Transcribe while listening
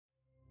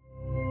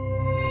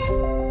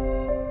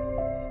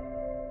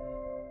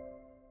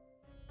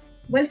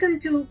Welcome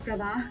to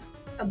Pravāha,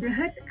 a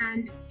Brhat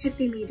and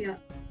Citti Media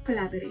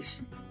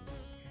collaboration.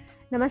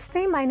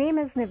 Namaste, my name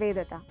is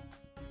Nivedita.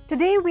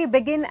 Today we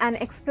begin an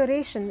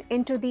exploration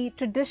into the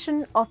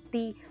tradition of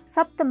the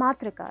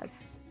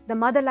Saptamatrikas, the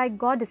mother-like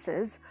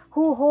goddesses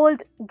who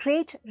hold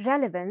great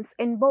relevance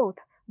in both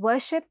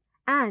worship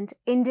and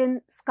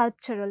Indian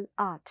sculptural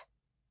art.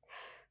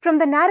 From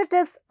the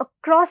narratives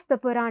across the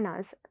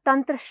Puranas,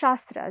 Tantra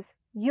Shastras,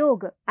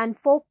 Yoga and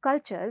folk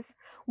cultures,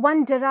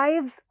 one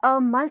derives a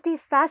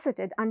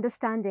multifaceted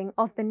understanding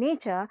of the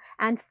nature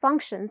and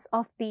functions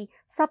of the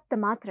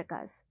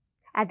Saptamatrikas.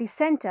 At the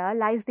center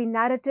lies the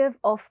narrative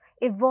of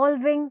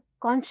evolving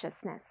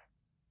consciousness.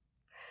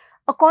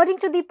 According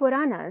to the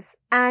Puranas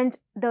and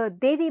the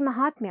Devi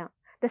Mahatmya,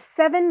 the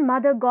 7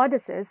 mother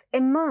goddesses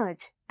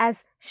emerge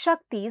as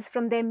Shaktis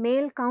from their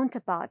male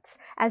counterparts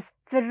as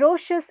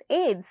ferocious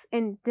aides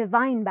in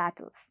divine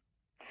battles.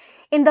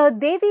 In the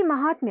Devi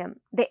Mahatmyam,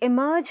 they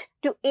emerge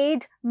to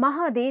aid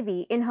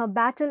Mahadevi in her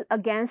battle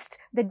against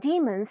the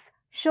demons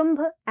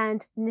Shumbha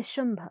and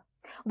Nishumbha.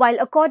 While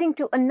according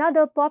to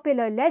another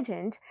popular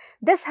legend,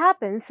 this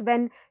happens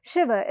when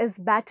Shiva is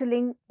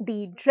battling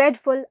the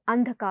dreadful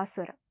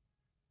Andhakasura.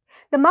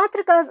 The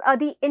Matrikas are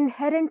the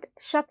inherent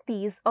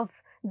Shaktis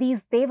of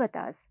these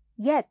Devatas,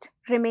 yet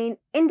remain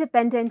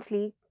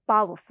independently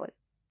powerful.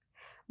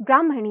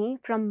 Brahmani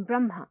from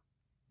Brahma,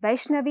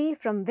 Vaishnavi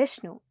from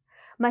Vishnu,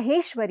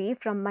 Maheshwari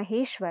from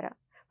Maheshwara,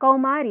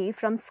 Kaumari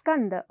from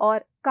Skanda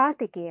or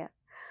Kartikeya,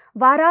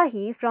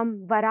 Varahi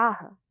from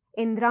Varaha,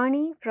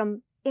 Indrani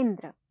from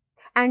Indra,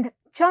 and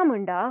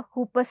Chamunda,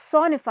 who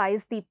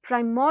personifies the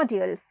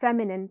primordial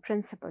feminine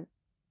principle.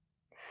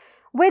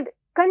 With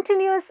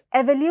continuous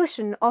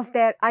evolution of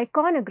their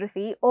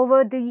iconography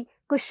over the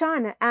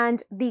Kushana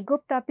and the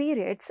Gupta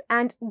periods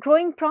and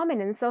growing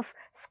prominence of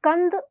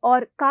Skanda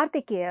or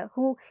Kartikeya,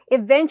 who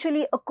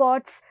eventually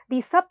accords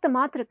the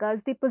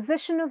Saptamatrikas the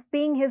position of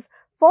being his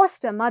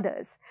foster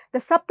mothers, the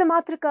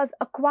Saptamatrikas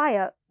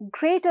acquire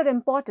greater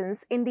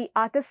importance in the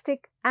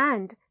artistic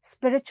and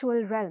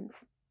spiritual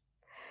realms.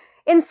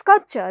 In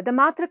sculpture, the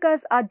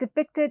Matrikas are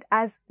depicted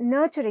as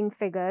nurturing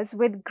figures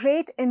with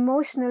great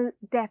emotional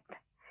depth,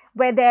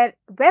 where their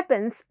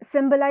weapons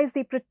symbolize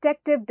the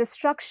protective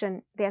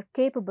destruction they are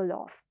capable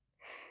of.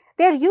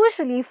 They are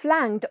usually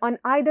flanked on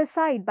either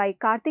side by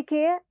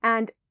Kartikeya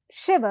and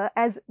Shiva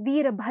as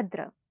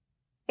Veerabhadra.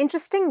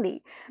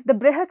 Interestingly, the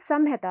Brhat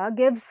Samhita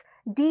gives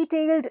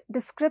detailed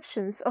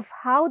descriptions of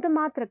how the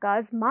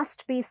Matrikas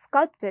must be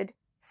sculpted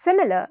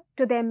similar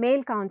to their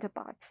male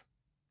counterparts.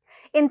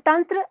 In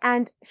Tantra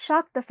and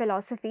Shakta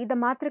philosophy, the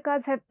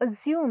Matrikas have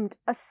assumed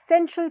a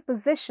central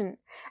position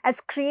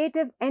as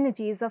creative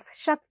energies of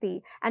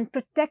Shakti and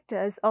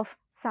protectors of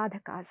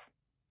sadhakas.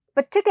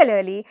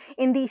 Particularly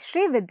in the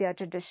Sri Vidya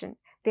tradition,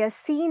 they are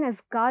seen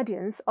as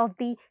guardians of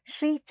the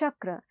Sri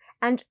Chakra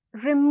and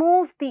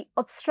remove the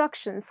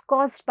obstructions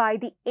caused by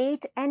the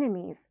 8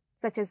 enemies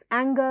such as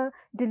anger,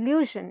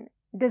 delusion,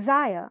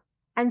 desire,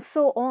 and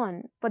so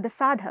on for the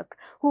sadhak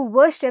who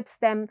worships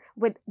them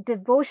with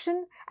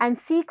devotion and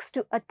seeks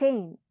to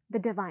attain the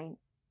divine.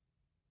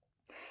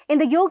 In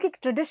the yogic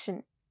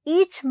tradition,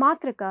 each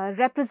matrika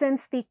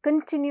represents the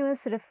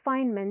continuous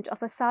refinement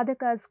of a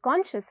sadhaka's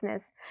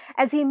consciousness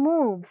as he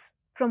moves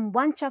from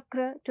one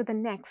chakra to the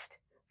next,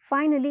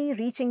 finally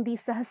reaching the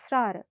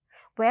sahasrara,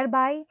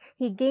 whereby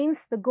he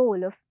gains the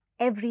goal of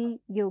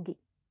every yogi.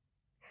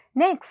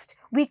 Next,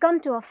 we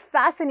come to a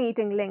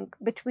fascinating link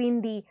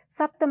between the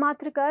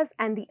Saptamatrikas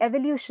and the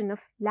evolution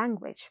of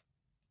language.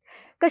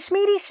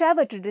 Kashmiri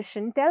Shaiva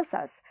tradition tells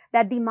us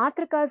that the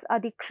Matrikas are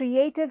the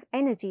creative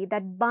energy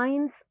that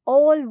binds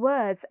all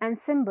words and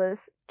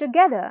symbols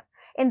together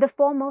in the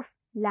form of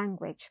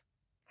language.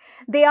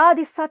 They are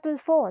the subtle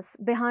force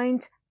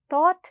behind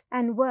thought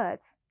and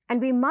words, and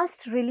we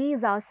must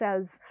release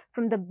ourselves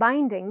from the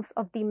bindings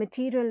of the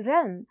material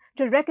realm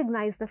to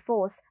recognize the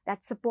force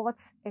that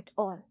supports it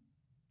all.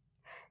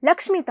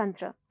 Lakshmi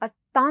Tantra, a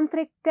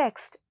tantric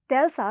text,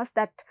 tells us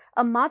that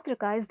a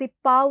matrika is the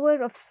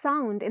power of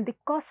sound in the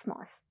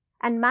cosmos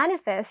and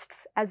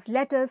manifests as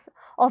letters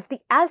of the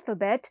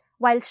alphabet,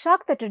 while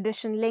Shakta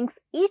tradition links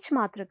each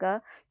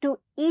matrika to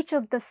each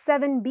of the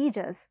 7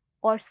 bijas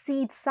or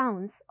seed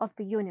sounds of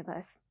the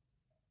universe.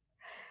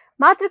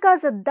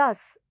 Matrikas are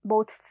thus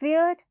both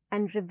feared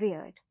and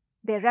revered.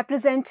 They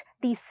represent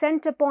the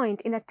center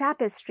point in a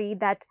tapestry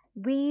that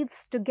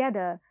weaves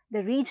together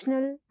the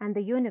regional and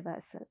the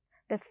universal,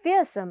 the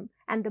fearsome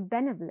and the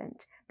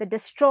benevolent, the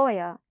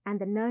destroyer and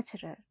the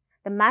nurturer,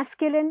 the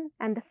masculine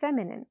and the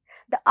feminine,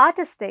 the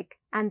artistic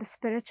and the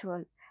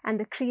spiritual, and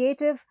the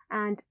creative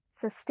and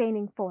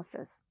sustaining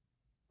forces.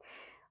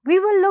 We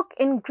will look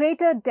in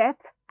greater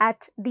depth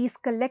at these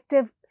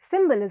collective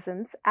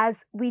symbolisms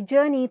as we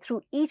journey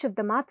through each of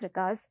the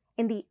matrikas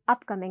in the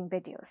upcoming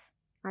videos.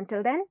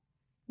 Until then,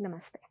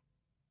 namaste.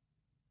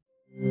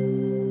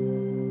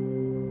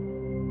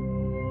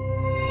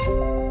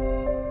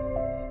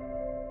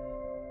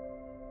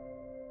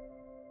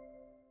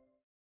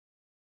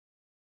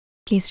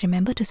 Please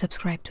remember to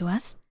subscribe to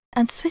us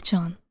and switch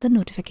on the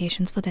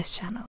notifications for this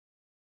channel.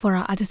 For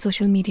our other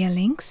social media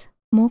links,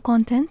 more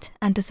content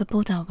and to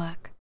support our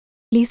work,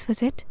 please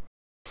visit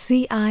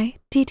citti.net.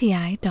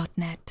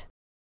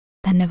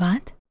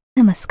 Dhanyavad.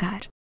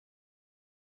 Namaskar.